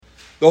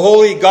The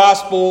Holy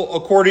Gospel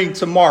according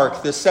to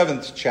Mark, the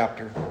 7th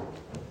chapter.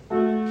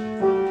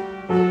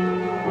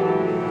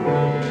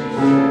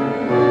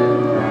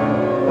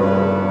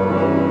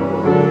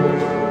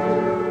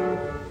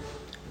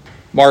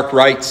 Mark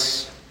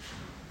writes,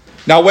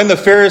 "Now when the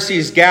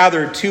Pharisees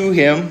gathered to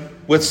him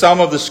with some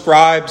of the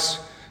scribes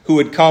who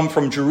had come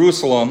from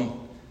Jerusalem,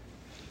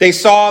 they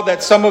saw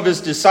that some of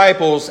his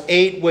disciples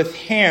ate with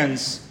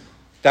hands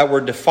that were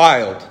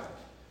defiled,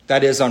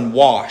 that is,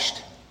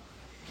 unwashed.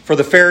 For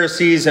the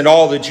Pharisees and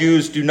all the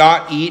Jews do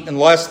not eat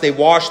unless they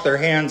wash their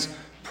hands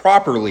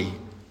properly,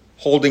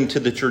 holding to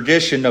the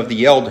tradition of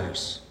the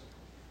elders.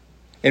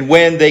 And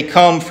when they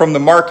come from the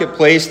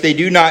marketplace, they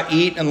do not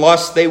eat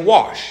unless they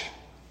wash.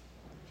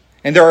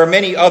 And there are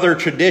many other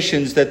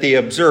traditions that they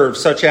observe,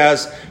 such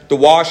as the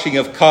washing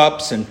of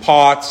cups and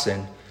pots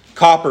and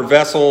copper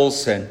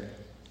vessels and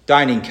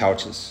dining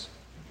couches.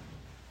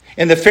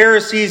 And the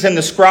Pharisees and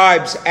the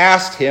scribes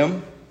asked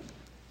him,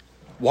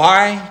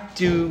 'Why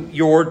do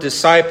your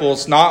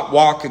disciples not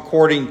walk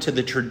according to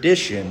the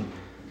tradition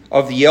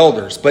of the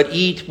elders, but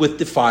eat with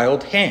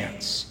defiled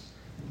hands?'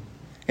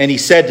 And he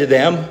said to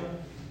them,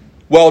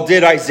 'Well,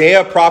 did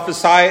Isaiah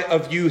prophesy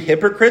of you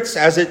hypocrites,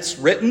 as it's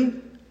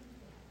written?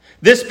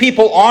 This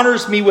people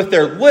honors me with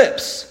their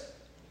lips,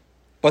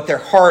 but their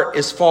heart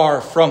is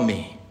far from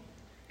me.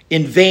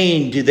 In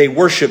vain do they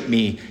worship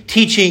me,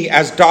 teaching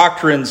as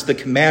doctrines the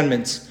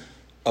commandments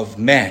of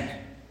men.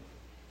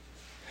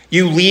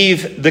 You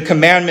leave the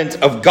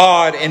commandment of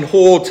God and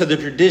hold to the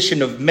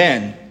tradition of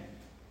men.'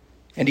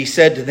 And he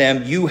said to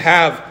them, 'You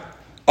have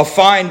a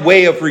fine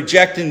way of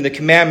rejecting the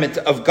commandment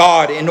of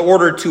God in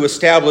order to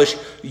establish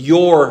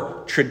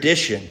your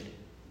tradition.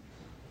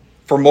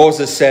 For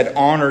Moses said,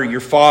 honor your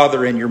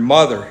father and your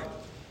mother,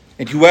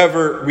 and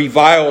whoever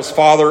reviles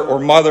father or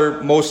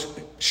mother most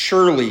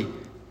surely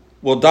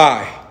will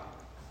die.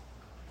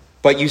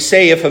 But you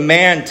say, if a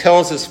man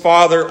tells his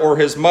father or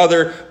his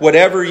mother,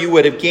 whatever you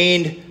would have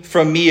gained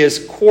from me is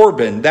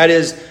Corban, that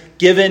is,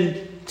 given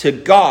to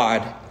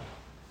God,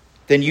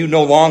 then you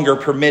no longer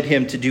permit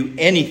him to do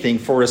anything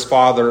for his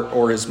father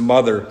or his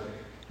mother,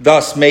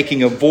 thus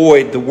making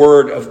void the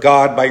word of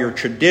God by your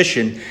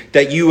tradition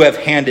that you have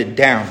handed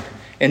down.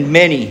 And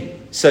many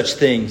such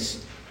things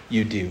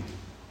you do.'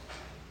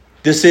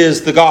 This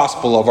is the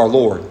gospel of our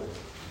Lord."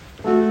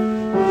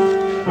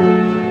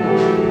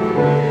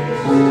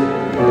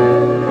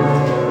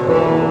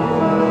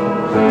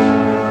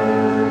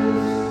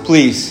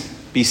 Please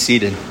be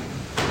seated.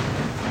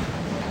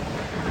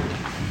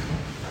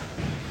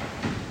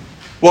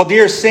 Well,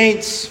 dear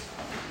saints,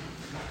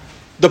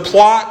 the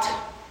plot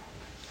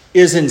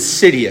is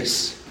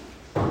insidious.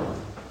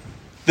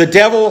 The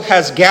devil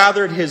has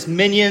gathered his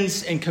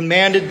minions and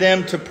commanded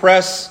them to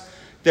press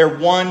their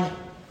one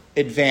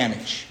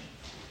advantage: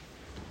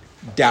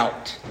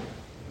 doubt.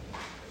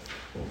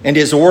 And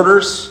his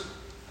orders: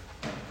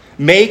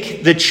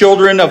 make the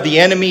children of the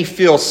enemy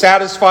feel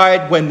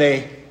satisfied when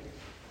they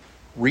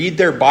read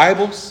their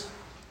Bibles,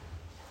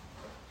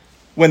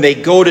 when they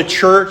go to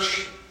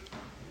church,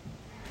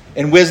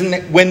 and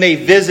when they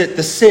visit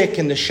the sick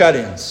and the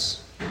shut-ins.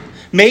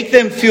 Make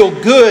them feel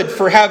good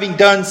for having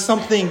done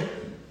something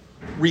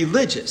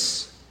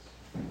religious.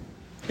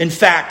 In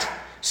fact,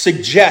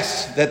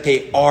 suggest that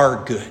they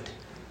are good.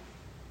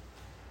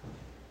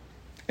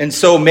 And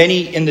so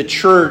many in the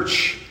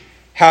church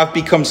have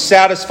become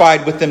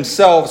satisfied with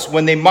themselves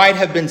when they might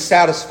have been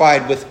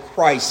satisfied with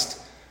Christ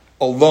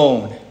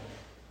alone,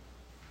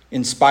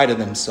 in spite of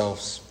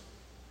themselves.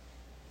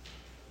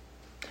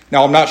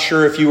 Now, I'm not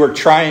sure if you were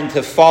trying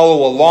to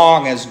follow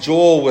along as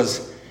Joel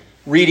was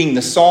reading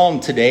the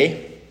psalm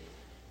today,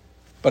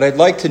 but I'd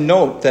like to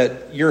note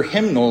that your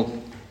hymnal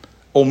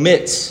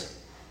omits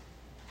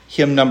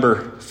hymn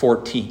number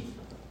 14.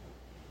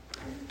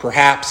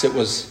 Perhaps it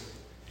was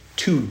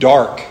too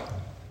dark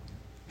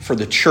for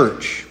the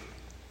church.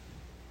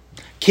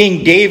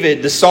 King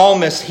David, the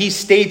psalmist, he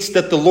states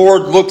that the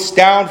Lord looks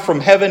down from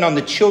heaven on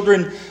the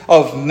children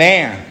of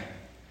man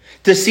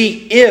to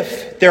see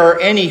if there are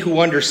any who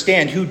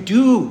understand, who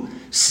do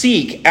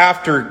seek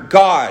after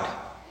God.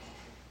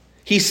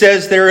 He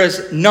says there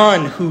is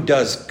none who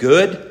does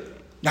good,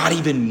 not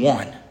even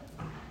one.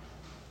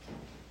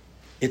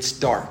 It's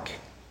dark.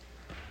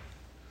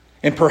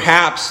 And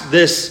perhaps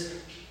this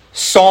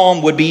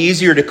psalm would be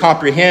easier to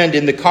comprehend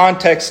in the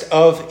context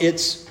of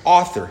its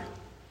author,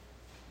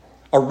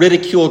 a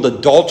ridiculed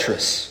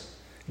adulteress,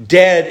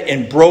 dead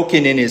and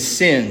broken in his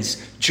sins,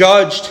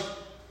 judged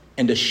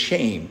and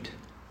ashamed.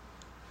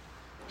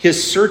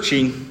 His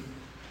searching,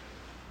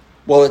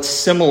 well, it's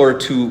similar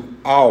to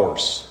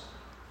ours.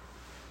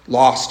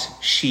 Lost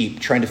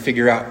sheep trying to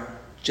figure out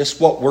just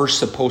what we're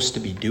supposed to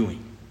be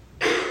doing.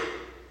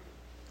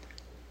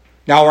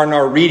 Now, in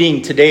our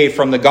reading today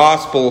from the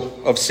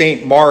Gospel of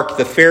St. Mark,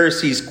 the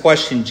Pharisees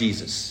questioned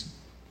Jesus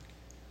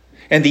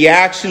and the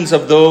actions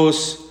of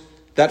those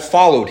that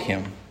followed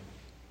him.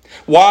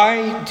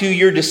 Why do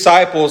your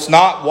disciples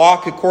not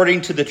walk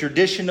according to the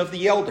tradition of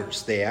the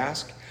elders, they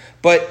ask,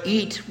 but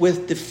eat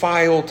with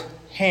defiled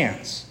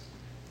hands?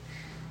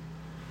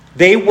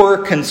 They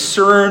were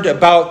concerned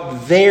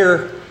about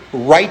their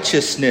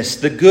righteousness,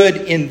 the good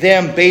in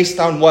them based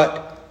on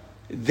what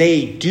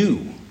they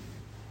do.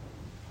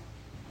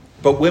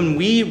 But when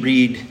we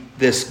read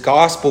this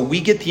gospel, we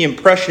get the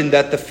impression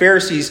that the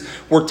Pharisees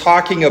were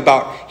talking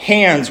about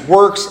hands,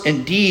 works,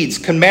 and deeds,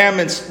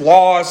 commandments,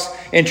 laws,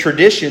 and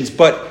traditions.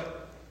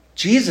 But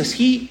Jesus,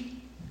 he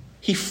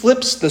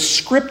flips the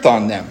script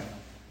on them.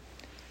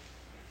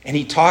 And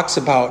he talks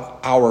about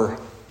our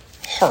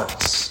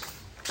hearts.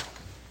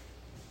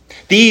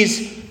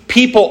 These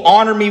people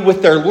honor me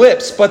with their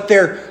lips, but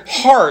their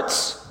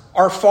hearts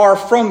are far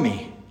from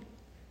me.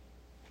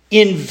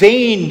 In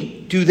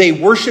vain do they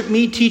worship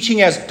me,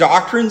 teaching as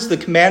doctrines the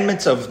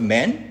commandments of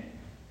men?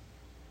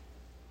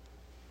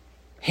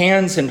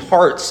 Hands and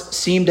hearts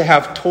seem to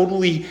have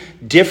totally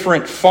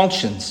different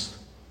functions.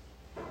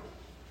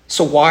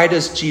 So why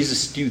does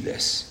Jesus do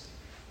this?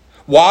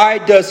 Why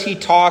does he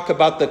talk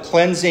about the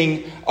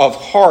cleansing of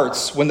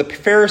hearts when the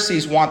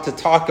Pharisees want to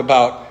talk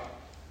about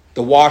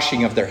the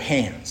washing of their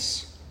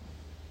hands?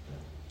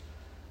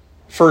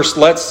 First,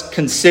 let's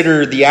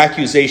consider the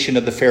accusation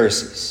of the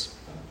Pharisees.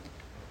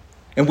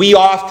 And we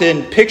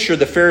often picture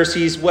the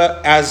Pharisees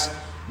as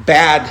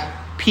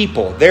bad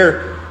people.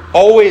 They're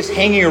always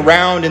hanging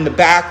around in the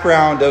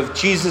background of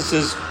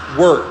Jesus'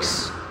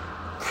 works,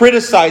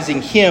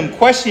 criticizing him,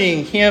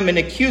 questioning him, and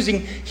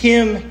accusing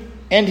him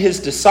and his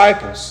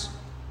disciples.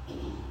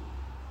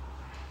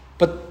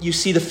 But you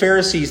see, the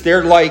Pharisees,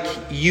 they're like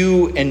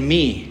you and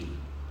me.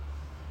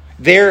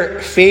 They're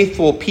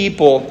faithful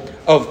people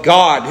of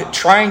God,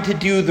 trying to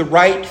do the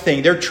right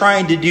thing. They're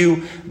trying to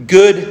do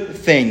good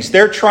things.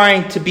 They're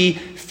trying to be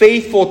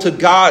faithful to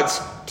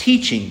God's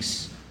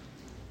teachings.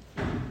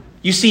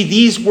 You see,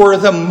 these were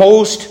the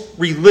most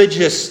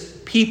religious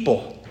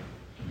people.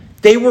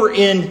 They were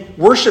in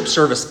worship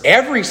service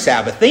every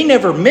Sabbath. They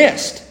never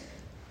missed.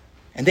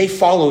 And they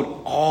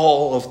followed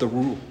all of the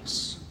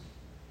rules.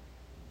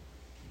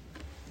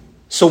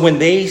 So when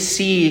they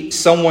see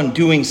someone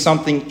doing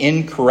something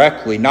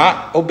incorrectly,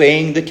 not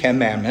obeying the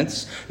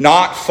commandments,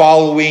 not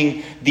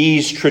following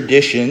these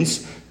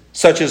traditions,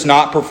 such as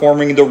not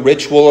performing the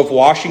ritual of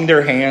washing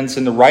their hands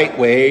in the right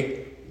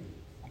way,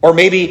 or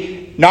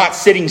maybe not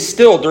sitting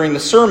still during the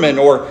sermon,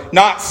 or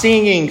not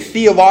singing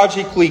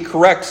theologically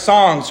correct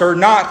songs, or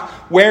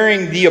not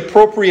wearing the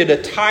appropriate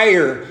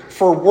attire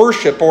for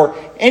worship, or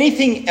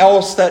anything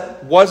else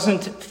that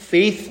wasn't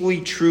faithfully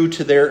true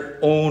to their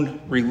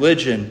own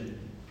religion,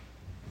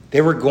 they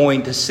were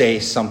going to say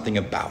something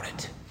about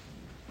it.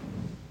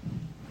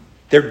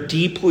 They're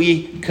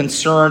deeply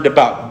concerned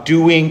about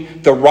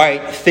doing the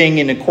right thing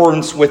in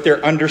accordance with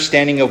their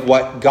understanding of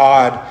what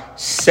God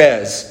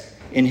says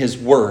in his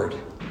word.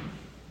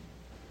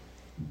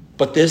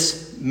 But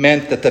this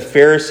meant that the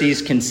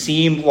Pharisees can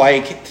seem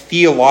like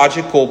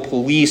theological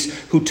police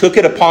who took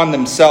it upon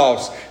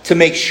themselves to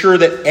make sure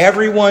that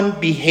everyone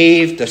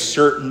behaved a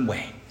certain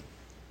way.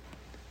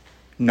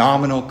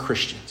 Nominal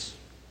Christians.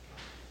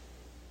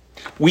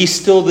 We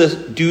still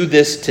do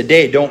this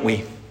today, don't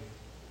we?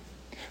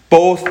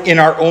 Both in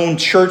our own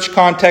church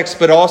context,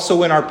 but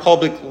also in our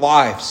public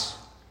lives.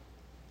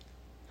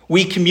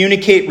 We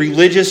communicate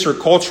religious or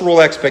cultural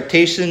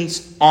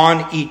expectations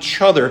on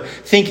each other,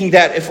 thinking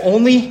that if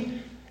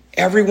only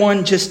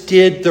everyone just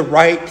did the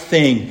right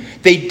thing,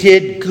 they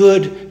did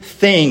good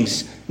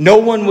things, no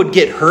one would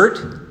get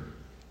hurt,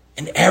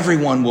 and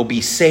everyone will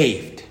be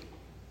saved.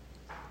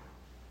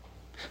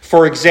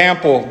 For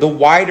example, the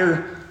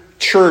wider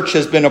church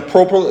has been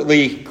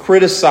appropriately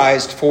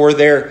criticized for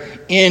their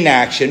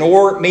inaction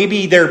or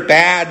maybe their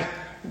bad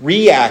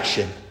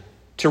reaction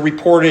to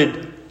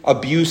reported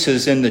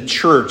abuses in the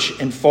church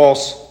and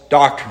false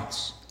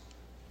doctrines.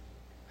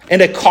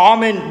 And a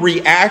common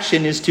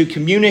reaction is to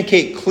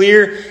communicate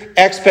clear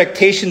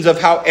expectations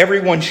of how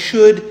everyone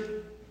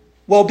should,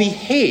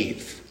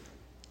 behave.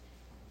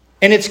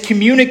 And it's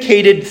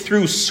communicated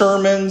through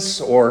sermons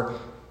or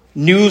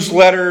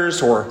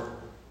newsletters or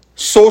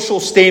social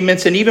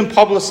statements, and even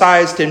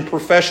publicized in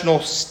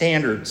professional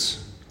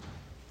standards.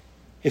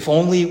 If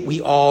only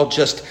we all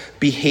just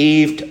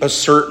behaved a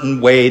certain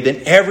way,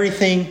 then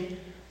everything,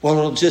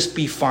 it'll just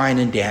be fine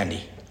and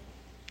dandy.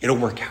 It'll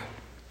work out.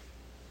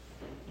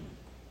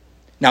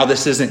 Now,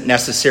 this isn't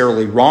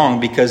necessarily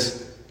wrong,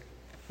 because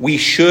we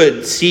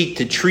should seek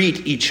to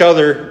treat each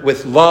other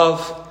with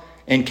love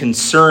and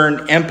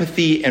concern,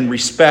 empathy and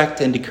respect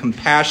and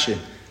compassion.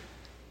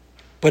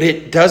 But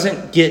it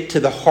doesn't get to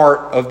the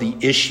heart of the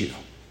issue.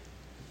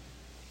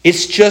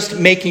 It's just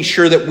making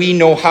sure that we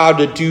know how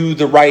to do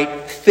the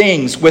right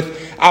things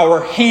with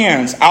our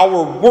hands,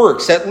 our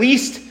works, at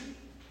least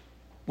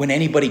when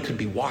anybody could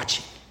be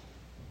watching.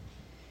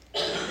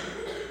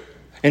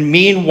 And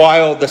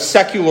meanwhile, the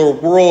secular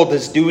world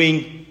is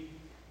doing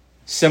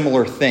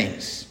similar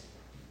things.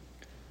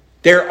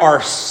 There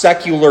are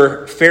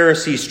secular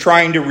Pharisees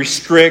trying to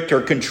restrict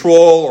or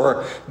control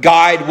or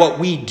guide what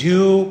we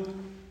do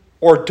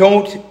or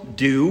don't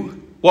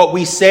do, what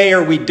we say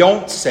or we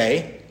don't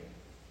say.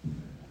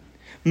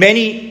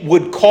 Many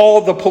would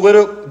call the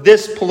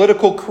this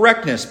political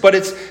correctness, but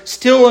it's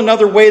still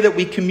another way that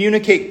we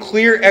communicate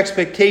clear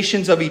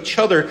expectations of each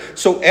other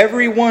so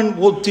everyone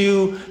will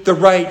do the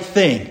right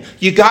thing.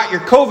 You got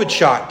your COVID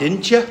shot,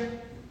 didn't you?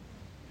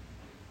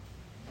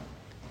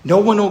 No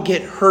one will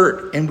get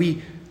hurt, and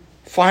we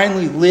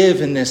finally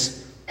live in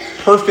this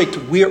perfect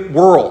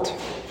world.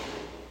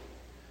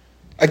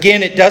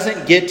 Again, it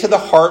doesn't get to the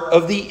heart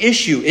of the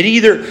issue. It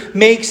either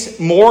makes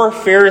more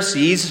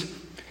Pharisees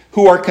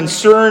who are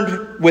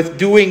concerned with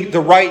doing the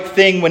right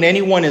thing when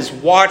anyone is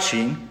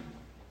watching,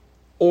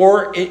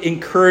 or it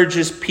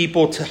encourages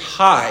people to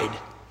hide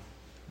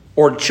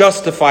or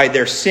justify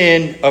their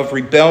sin of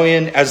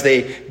rebellion as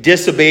they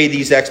disobey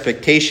these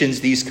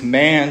expectations, these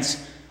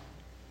commands,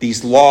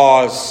 these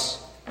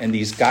laws, and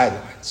these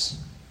guidelines.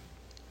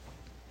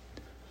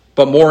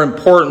 But more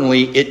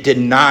importantly, it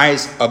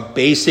denies a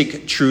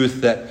basic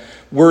truth that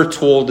we're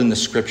told in the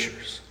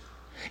Scriptures.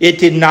 It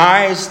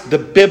denies the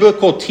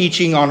biblical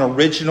teaching on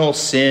original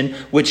sin,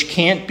 which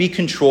can't be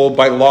controlled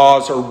by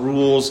laws or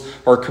rules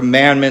or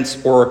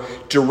commandments or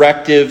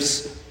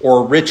directives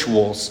or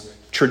rituals,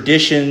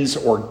 traditions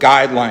or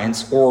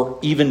guidelines, or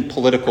even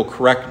political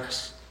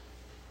correctness.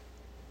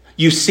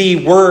 You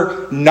see,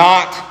 we're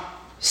not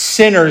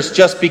sinners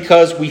just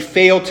because we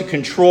fail to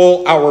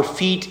control our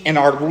feet and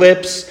our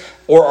lips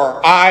or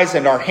our eyes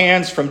and our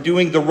hands from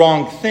doing the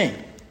wrong thing.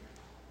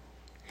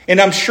 And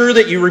I'm sure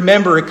that you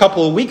remember a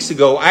couple of weeks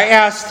ago, I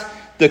asked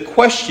the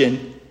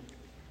question,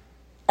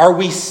 are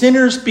we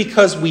sinners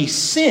because we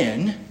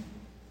sin,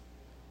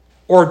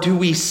 or do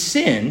we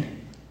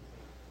sin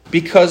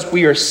because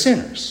we are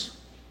sinners?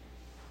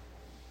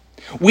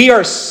 We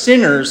are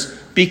sinners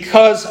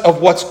because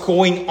of what's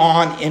going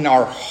on in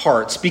our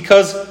hearts,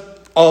 because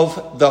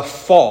of the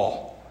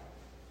fall.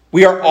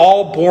 We are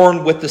all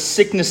born with the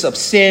sickness of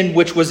sin,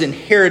 which was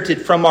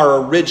inherited from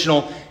our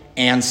original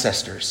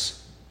ancestors.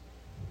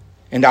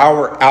 And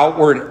our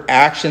outward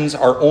actions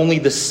are only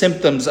the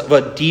symptoms of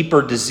a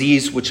deeper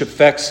disease which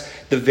affects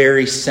the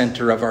very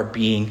center of our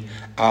being,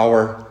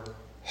 our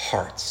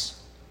hearts.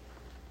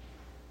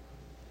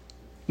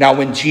 Now,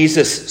 when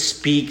Jesus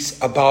speaks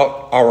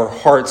about our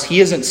hearts, he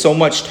isn't so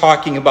much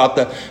talking about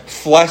the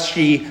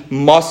fleshy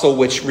muscle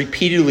which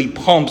repeatedly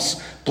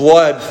pumps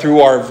blood through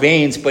our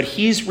veins, but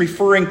he's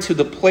referring to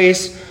the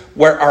place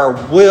where our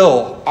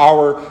will,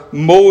 our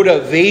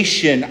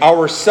motivation,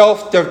 our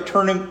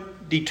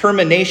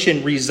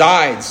self-determination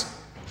resides,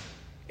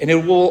 and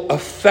it will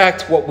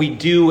affect what we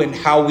do and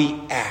how we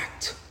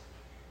act.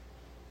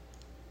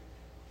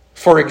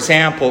 For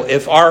example,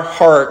 if our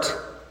heart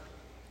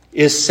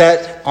is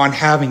set on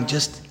having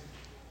just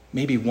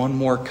maybe one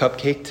more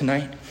cupcake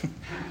tonight,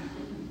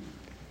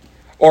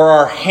 or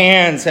our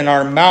hands and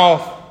our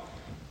mouth,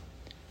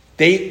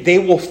 they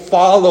will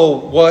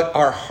follow what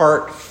our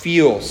heart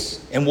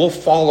feels, and will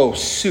follow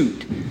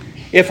suit.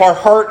 If our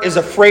heart is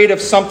afraid of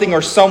something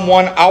or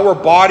someone, our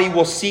body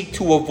will seek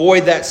to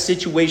avoid that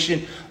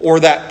situation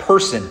or that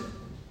person.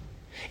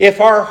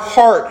 If our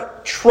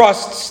heart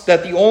trusts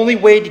that the only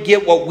way to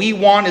get what we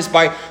want is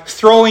by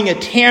throwing a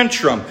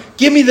tantrum,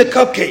 give me the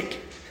cupcake,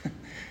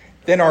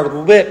 then our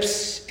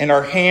lips and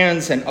our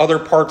hands and other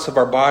parts of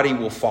our body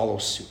will follow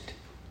suit.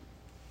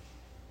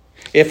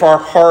 If our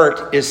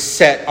heart is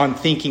set on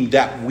thinking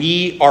that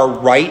we are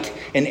right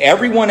and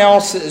everyone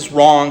else is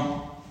wrong,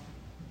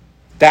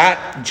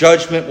 that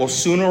judgment will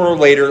sooner or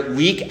later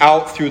leak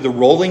out through the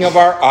rolling of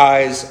our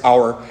eyes,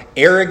 our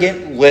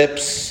arrogant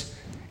lips,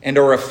 and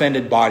our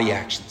offended body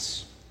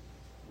actions.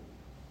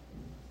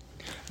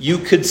 You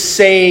could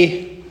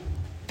say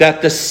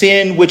that the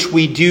sin which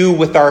we do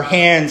with our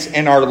hands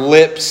and our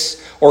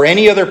lips, or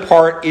any other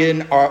part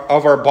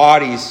of our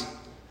bodies,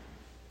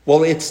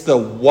 well, it's the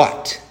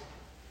what.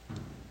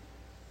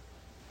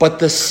 But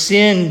the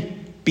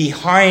sin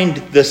behind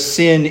the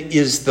sin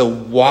is the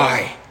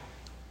why.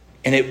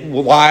 And it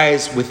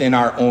lies within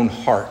our own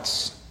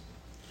hearts.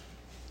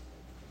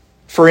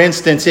 For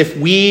instance, if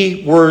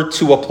we were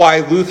to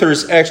apply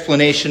Luther's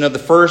explanation of the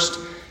first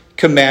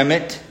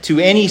commandment to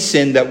any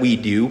sin that we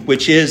do,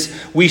 which is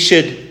we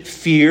should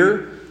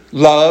fear,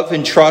 love,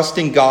 and trust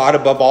in God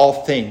above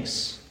all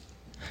things.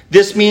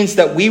 This means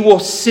that we will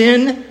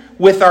sin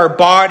with our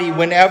body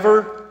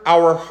whenever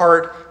our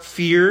heart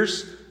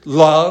fears,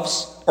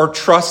 loves, or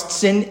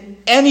trusts in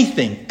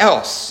anything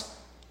else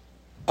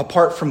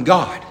apart from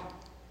God,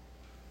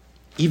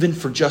 even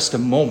for just a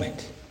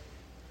moment.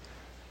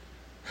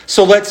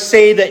 So let's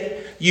say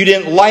that you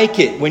didn't like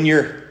it when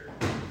your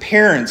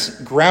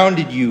parents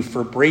grounded you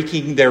for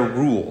breaking their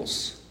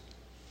rules.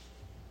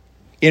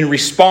 In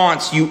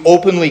response, you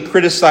openly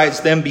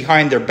criticized them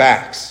behind their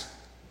backs,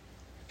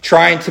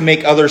 trying to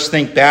make others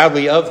think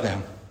badly of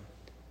them.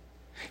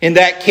 In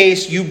that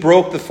case, you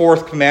broke the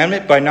fourth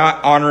commandment by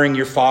not honoring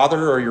your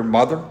father or your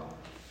mother.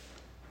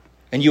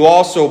 And you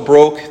also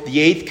broke the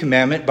eighth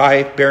commandment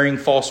by bearing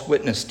false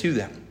witness to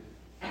them.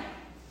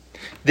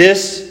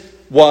 This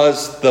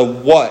was the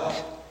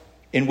what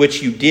in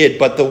which you did,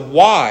 but the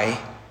why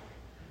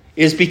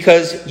is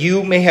because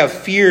you may have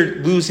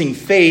feared losing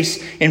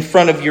face in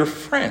front of your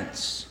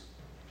friends.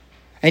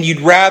 and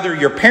you'd rather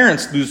your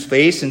parents lose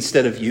face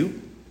instead of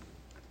you.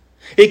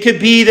 It could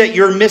be that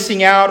you're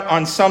missing out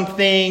on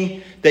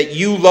something that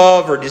you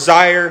love or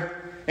desire,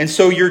 and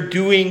so you're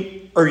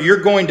going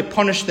to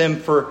punish them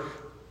for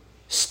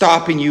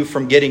stopping you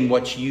from getting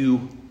what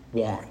you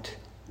want.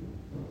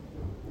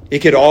 It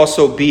could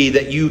also be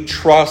that you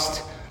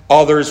trust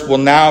others will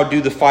now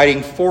do the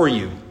fighting for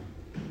you,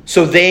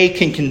 so they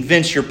can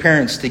convince your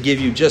parents to give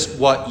you just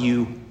what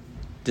you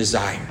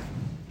desire.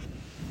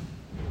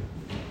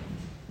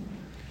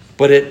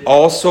 But it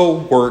also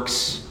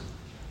works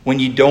when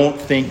you don't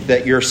think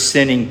that you're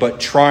sinning, but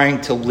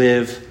trying to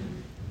live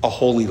a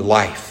holy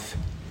life.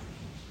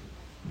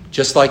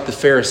 Just like the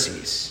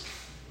Pharisees.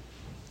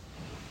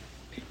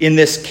 In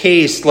this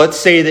case, let's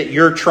say that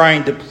you're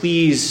trying to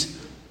please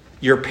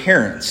your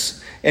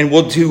parents and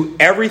will do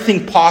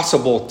everything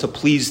possible to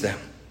please them.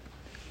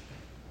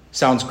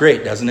 Sounds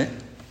great, doesn't it?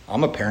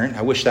 I'm a parent.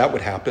 I wish that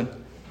would happen.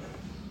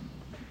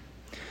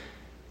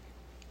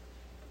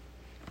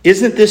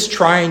 Isn't this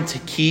trying to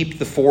keep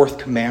the fourth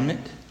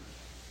commandment?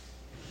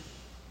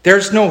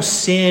 There's no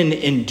sin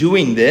in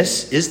doing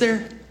this, is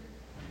there?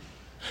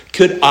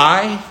 Could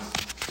I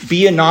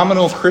be a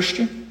nominal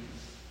Christian?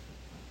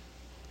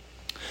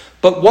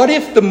 But what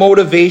if the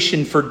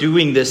motivation for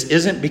doing this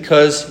isn't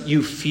because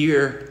you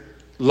fear,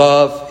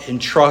 love,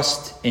 and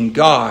trust in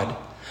God,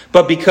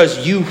 but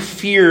because you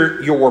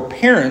fear your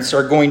parents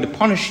are going to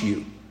punish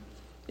you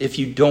if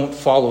you don't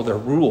follow their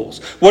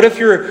rules? What if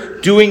you're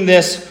doing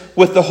this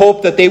with the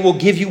hope that they will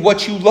give you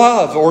what you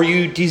love or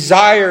you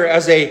desire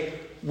as a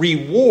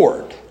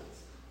reward?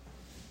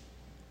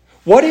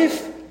 What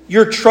if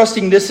you're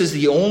trusting this is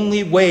the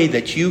only way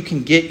that you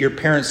can get your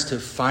parents to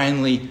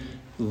finally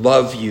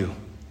love you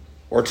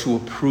or to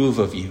approve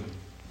of you?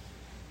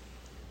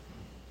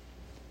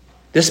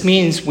 This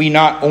means we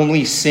not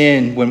only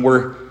sin when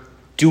we're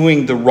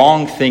doing the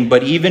wrong thing,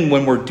 but even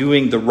when we're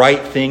doing the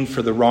right thing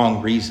for the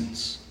wrong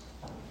reasons.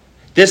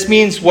 This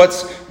means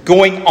what's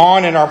going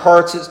on in our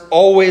hearts is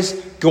always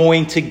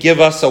going to give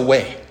us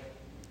away.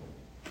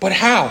 But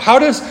how? How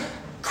does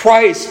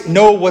Christ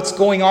know what's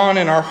going on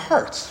in our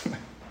hearts?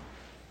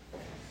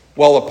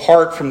 Well,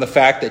 apart from the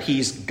fact that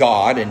he's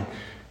God and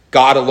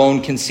God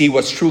alone can see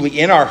what's truly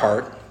in our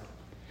heart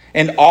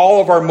and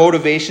all of our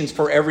motivations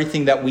for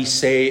everything that we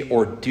say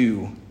or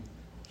do,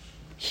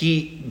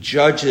 he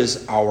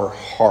judges our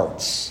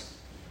hearts.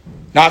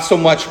 Not so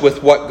much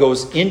with what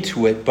goes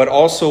into it, but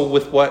also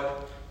with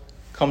what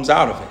comes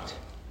out of it.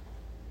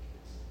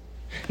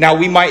 Now,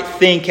 we might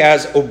think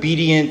as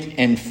obedient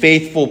and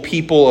faithful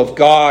people of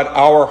God,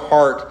 our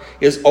heart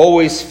is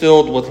always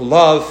filled with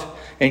love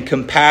and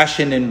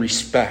compassion and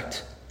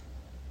respect.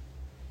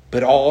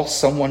 But all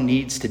someone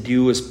needs to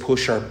do is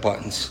push our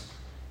buttons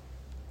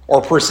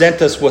or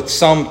present us with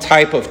some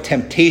type of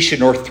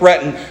temptation or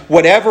threaten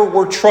whatever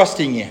we're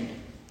trusting in,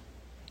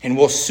 and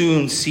we'll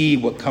soon see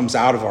what comes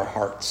out of our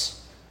hearts.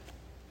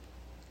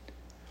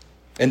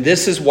 And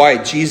this is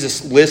why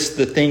Jesus lists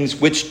the things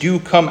which do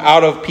come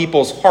out of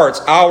people's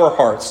hearts, our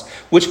hearts,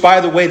 which,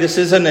 by the way, this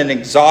isn't an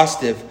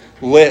exhaustive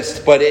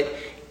list, but it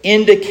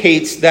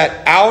indicates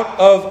that out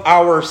of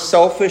our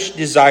selfish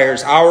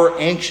desires, our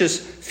anxious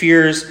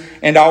fears,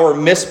 and our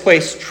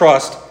misplaced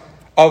trust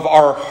of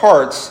our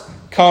hearts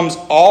comes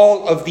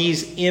all of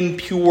these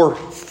impure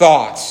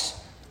thoughts,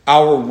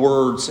 our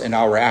words, and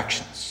our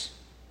actions.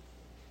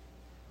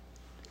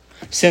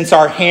 Since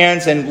our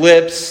hands and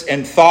lips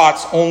and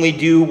thoughts only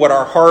do what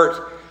our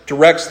heart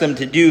directs them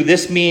to do,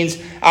 this means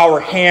our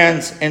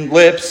hands and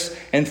lips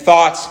and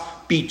thoughts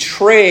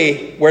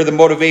betray where the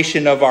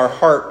motivation of our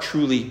heart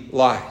truly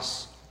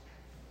lies.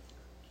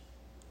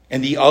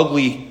 And the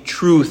ugly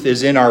truth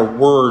is in our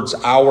words,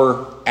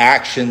 our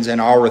actions, and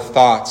our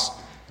thoughts.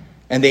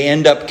 And they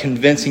end up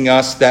convincing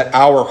us that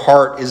our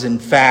heart is in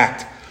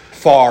fact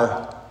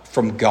far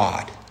from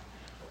God.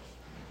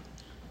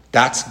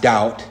 That's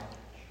doubt.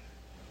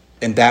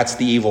 And that's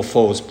the evil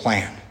foe's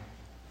plan.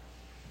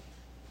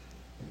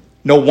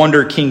 No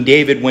wonder King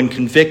David, when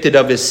convicted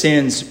of his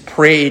sins,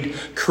 prayed,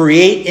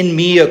 "Create in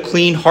me a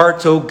clean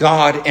heart, O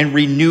God, and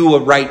renew a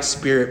right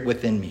spirit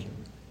within me."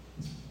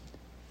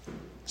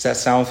 Does that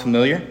sound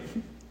familiar?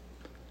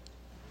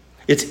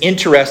 It's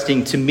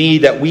interesting to me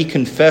that we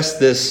confess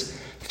this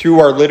through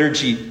our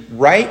liturgy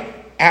right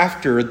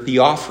after the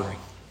offering,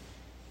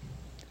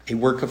 a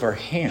work of our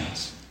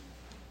hands.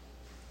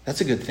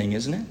 That's a good thing,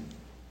 isn't it?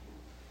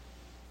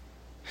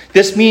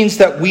 This means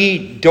that we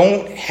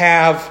don't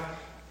have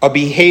a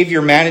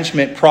behavior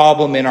management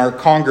problem in our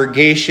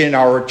congregation,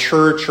 our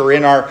church, or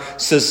in our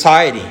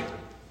society.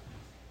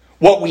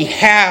 What we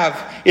have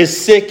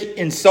is sick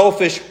and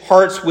selfish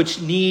hearts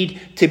which need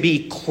to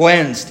be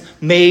cleansed,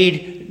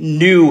 made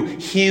new,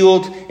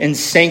 healed, and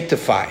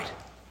sanctified.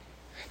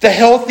 The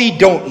healthy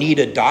don't need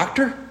a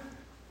doctor,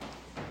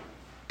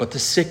 but the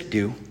sick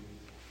do.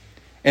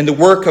 And the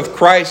work of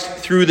Christ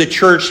through the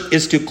church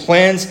is to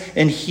cleanse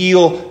and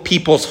heal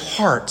people's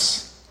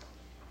hearts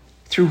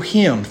through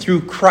him,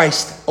 through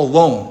Christ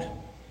alone.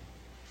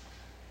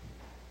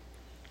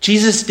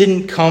 Jesus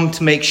didn't come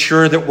to make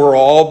sure that we're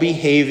all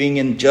behaving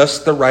in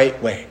just the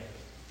right way.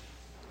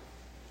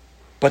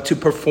 but to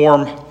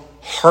perform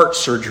heart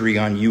surgery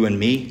on you and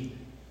me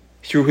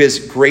through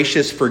his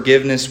gracious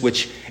forgiveness,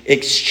 which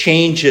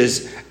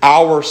exchanges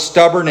our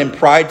stubborn and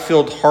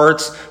pride-filled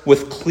hearts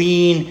with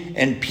clean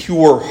and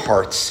pure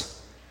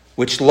hearts,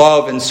 which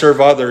love and serve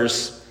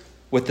others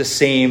with the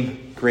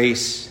same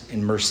grace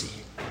and mercy.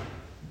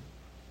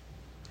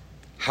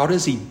 How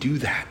does he do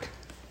that?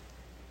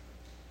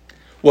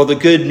 Well, the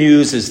good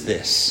news is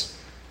this.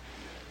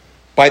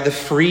 By the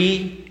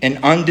free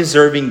and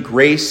undeserving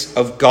grace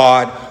of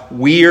God,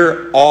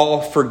 we're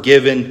all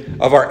forgiven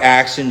of our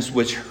actions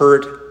which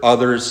hurt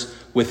others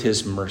with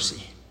his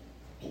mercy.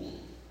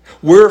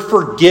 We're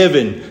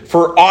forgiven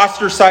for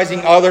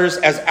ostracizing others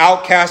as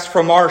outcasts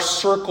from our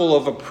circle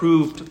of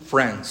approved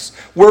friends.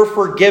 We're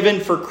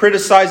forgiven for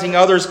criticizing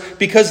others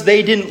because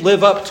they didn't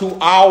live up to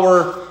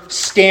our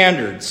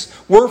standards.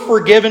 We're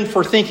forgiven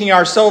for thinking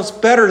ourselves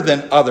better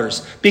than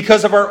others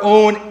because of our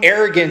own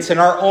arrogance and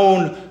our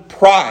own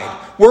pride.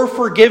 We're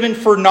forgiven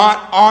for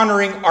not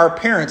honoring our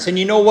parents. And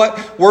you know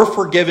what? We're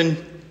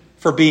forgiven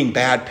for being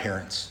bad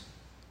parents.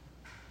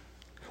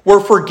 We're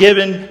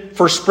forgiven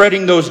for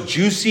spreading those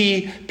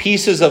juicy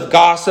pieces of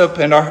gossip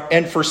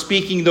and for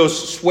speaking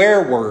those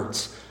swear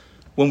words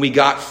when we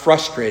got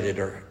frustrated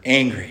or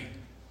angry.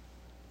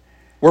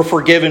 We're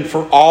forgiven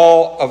for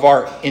all of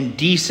our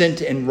indecent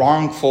and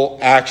wrongful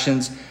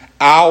actions,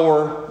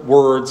 our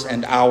words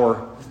and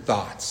our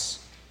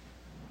thoughts.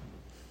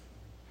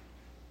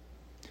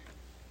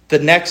 The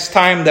next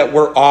time that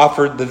we're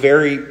offered the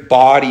very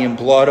body and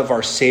blood of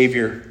our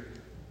Savior,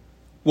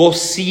 we'll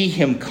see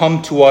him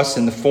come to us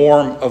in the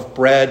form of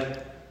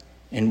bread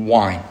and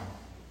wine.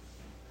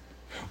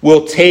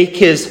 We'll take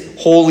his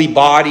holy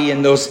body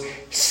in those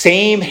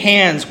same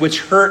hands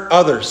which hurt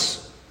others.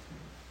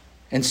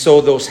 And so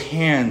those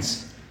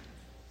hands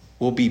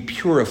will be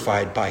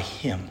purified by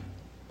him.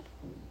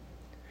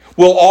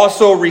 We'll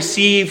also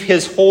receive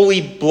his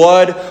holy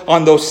blood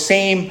on those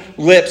same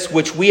lips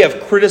which we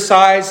have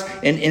criticized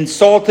and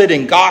insulted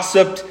and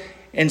gossiped.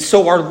 And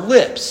so our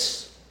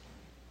lips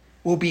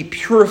will be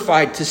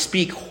purified to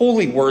speak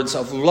holy words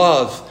of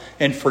love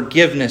and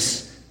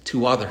forgiveness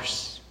to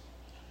others.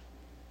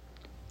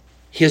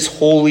 His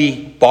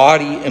holy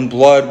body and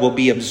blood will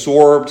be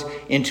absorbed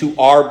into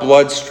our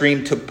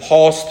bloodstream to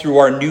pulse through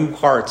our new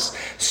hearts,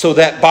 so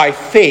that by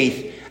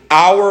faith,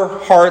 our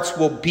hearts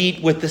will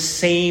beat with the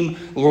same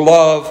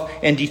love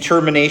and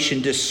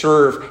determination to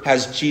serve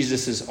as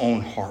Jesus'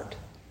 own heart.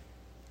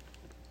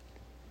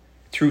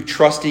 Through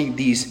trusting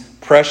these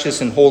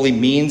precious and holy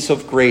means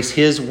of grace,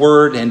 his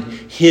word and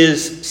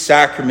his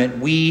sacrament,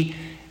 we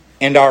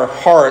and our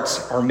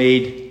hearts are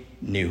made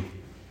new,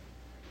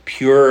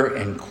 pure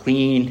and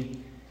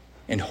clean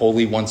and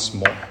holy once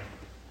more.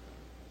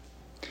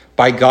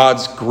 By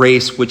God's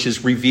grace, which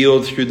is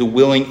revealed through the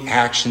willing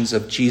actions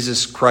of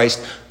Jesus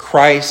Christ,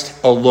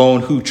 Christ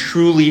alone, who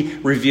truly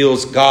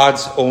reveals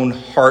God's own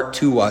heart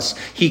to us.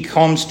 He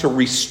comes to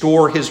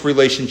restore his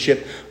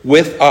relationship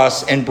with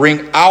us and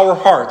bring our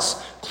hearts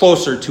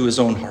closer to his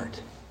own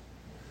heart.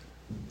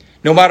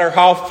 No matter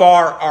how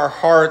far our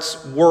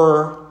hearts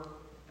were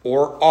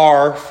or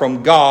are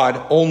from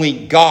God,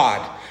 only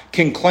God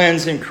can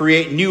cleanse and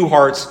create new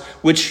hearts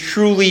which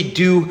truly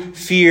do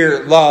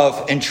fear,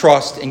 love, and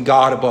trust in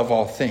God above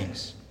all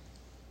things.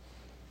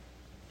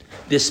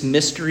 This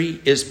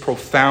mystery is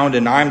profound,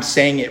 and I'm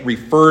saying it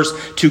refers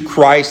to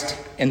Christ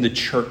and the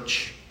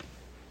church.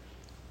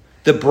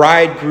 The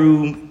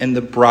bridegroom and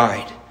the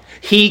bride.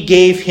 He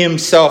gave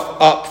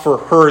himself up for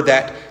her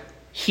that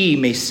he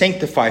may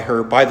sanctify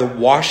her by the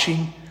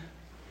washing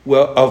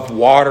of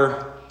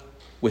water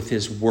with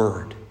his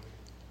word.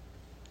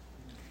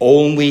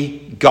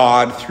 Only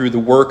God, through the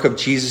work of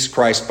Jesus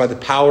Christ, by the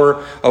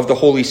power of the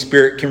Holy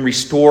Spirit, can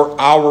restore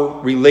our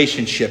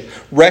relationship,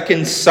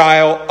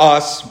 reconcile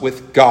us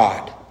with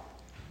God,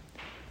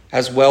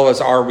 as well as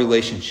our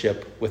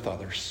relationship with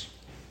others.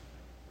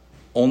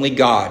 Only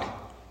God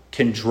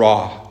can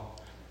draw.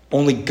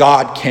 Only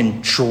God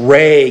can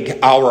drag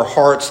our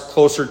hearts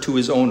closer to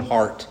his own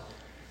heart.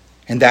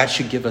 And that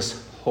should give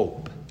us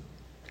hope,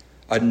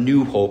 a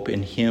new hope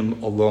in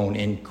him alone,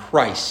 in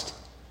Christ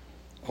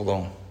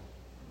alone.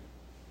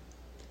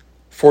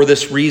 For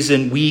this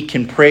reason, we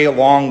can pray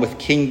along with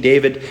King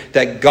David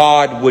that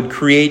God would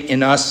create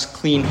in us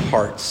clean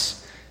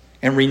hearts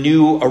and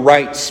renew a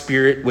right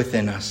spirit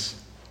within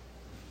us.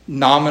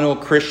 Nominal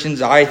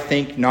Christians, I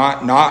think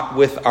not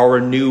with our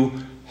new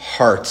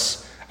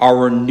hearts,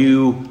 our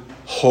new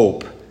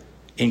hope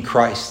in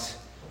Christ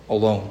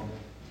alone.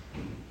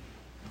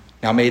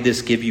 Now may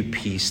this give you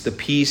peace, the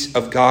peace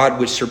of God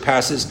which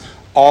surpasses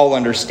all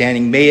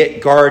understanding. May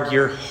it guard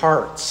your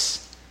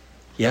hearts.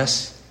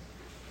 Yes?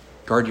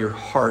 Guard your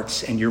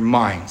hearts and your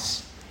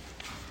minds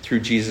through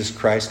Jesus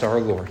Christ our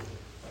Lord.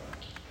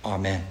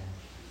 Amen.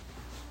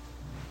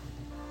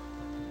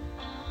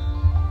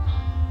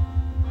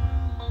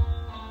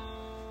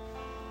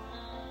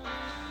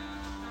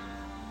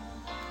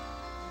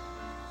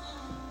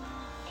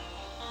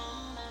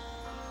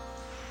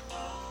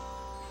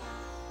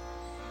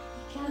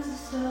 He counts the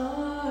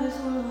stars,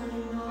 one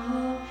and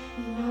all.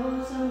 He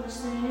knows our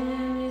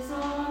stand.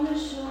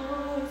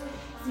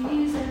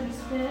 sees every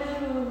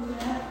sparrow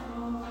that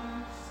falls.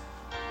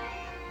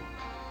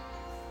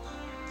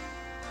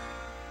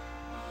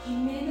 He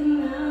made the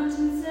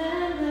mountains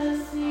and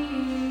the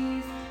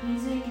seas.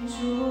 He's in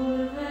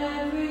control of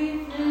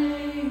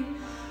everything,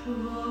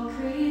 of all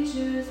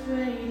creatures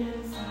great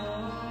and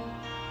small.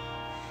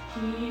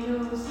 He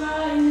knows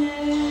my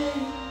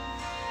name,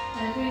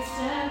 every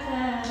step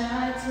that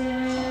I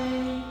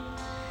take,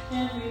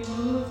 every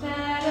move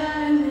that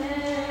I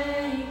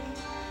make,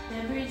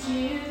 every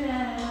tear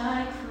that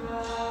I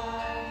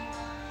cry.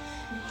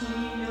 He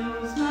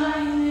knows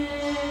my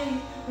name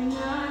when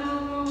I'm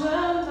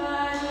overwhelmed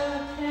by the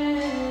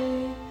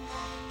pain.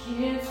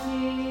 Can't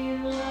see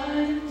the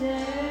light of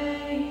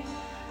day.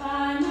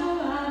 I know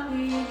I'll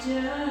be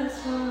just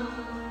fine,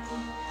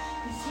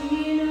 'cause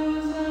he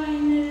knows my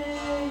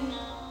name.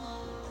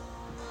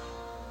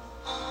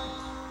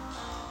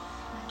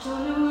 I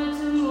don't know what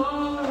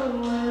tomorrow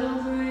will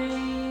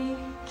bring.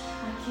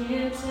 I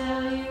can't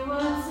tell you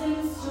what's in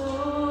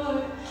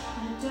store.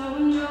 I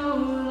don't know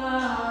a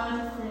lot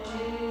of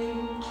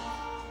things.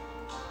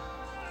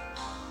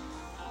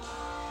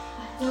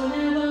 I don't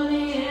have all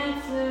the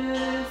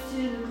answers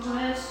to the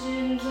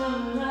questions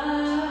of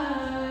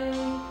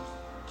life,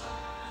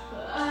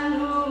 but I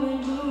know in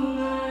whom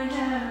I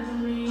have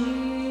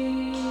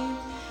believed.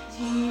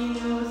 He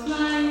knows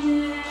my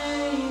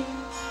name,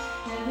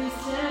 every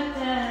step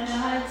that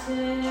I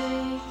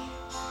take,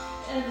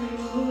 every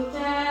move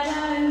that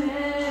I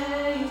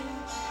make,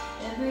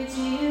 every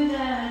tear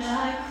that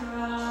I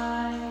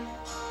cry.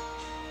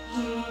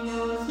 He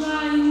knows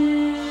my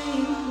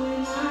name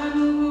when I'm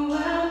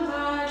overwhelmed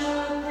by the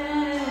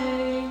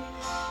pain.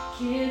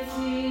 Can't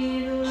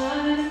see the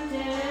light of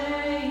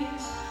day.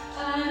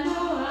 I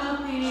know I'll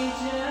be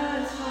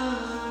just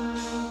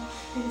fine,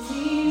 'cause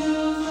he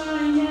knows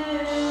my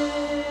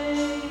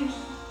name.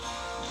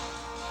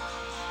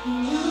 He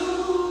knew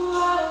who I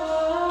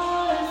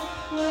was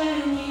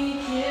when he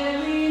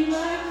carried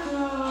my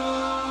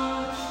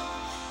cross.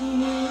 He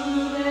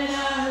knew that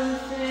I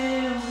would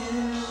fail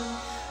him,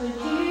 but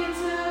he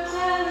took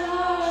that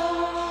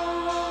loss.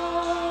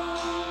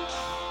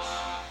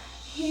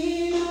 He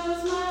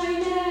knows my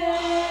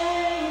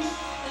name,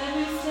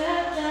 every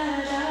step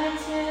that I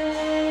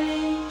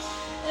take,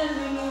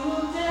 every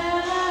move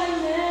that I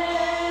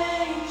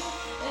make,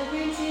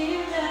 every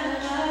tear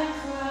that I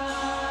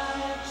cry.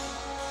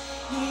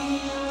 He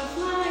knows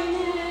my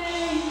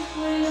name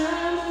when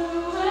I'm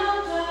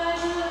overwhelmed by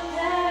the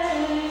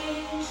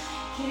pain.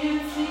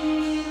 Can't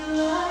see the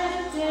light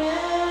of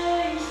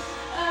day.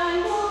 I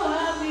know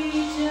I'll be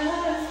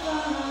just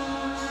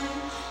fine,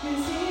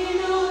 'cause he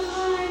knows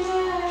my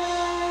name.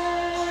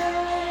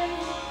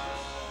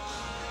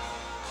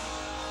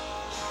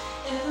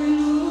 Every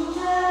move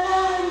that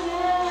I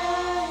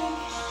make,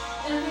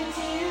 every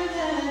tear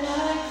that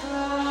I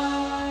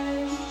cry.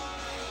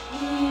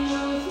 He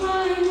knows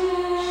my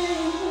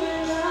name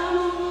when I'm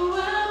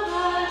overwhelmed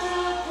by the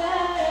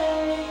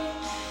pain.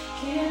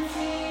 Can't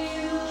see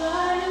the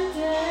light of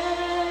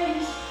day.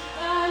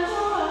 I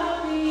know I'll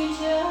be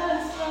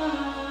just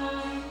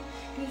fine,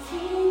 'cause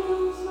he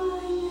knows my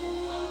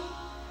name.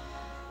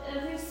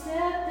 Every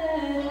step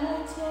that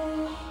I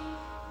take,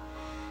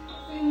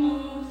 every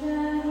move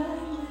that I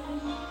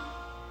make,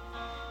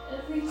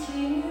 every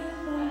tear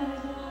that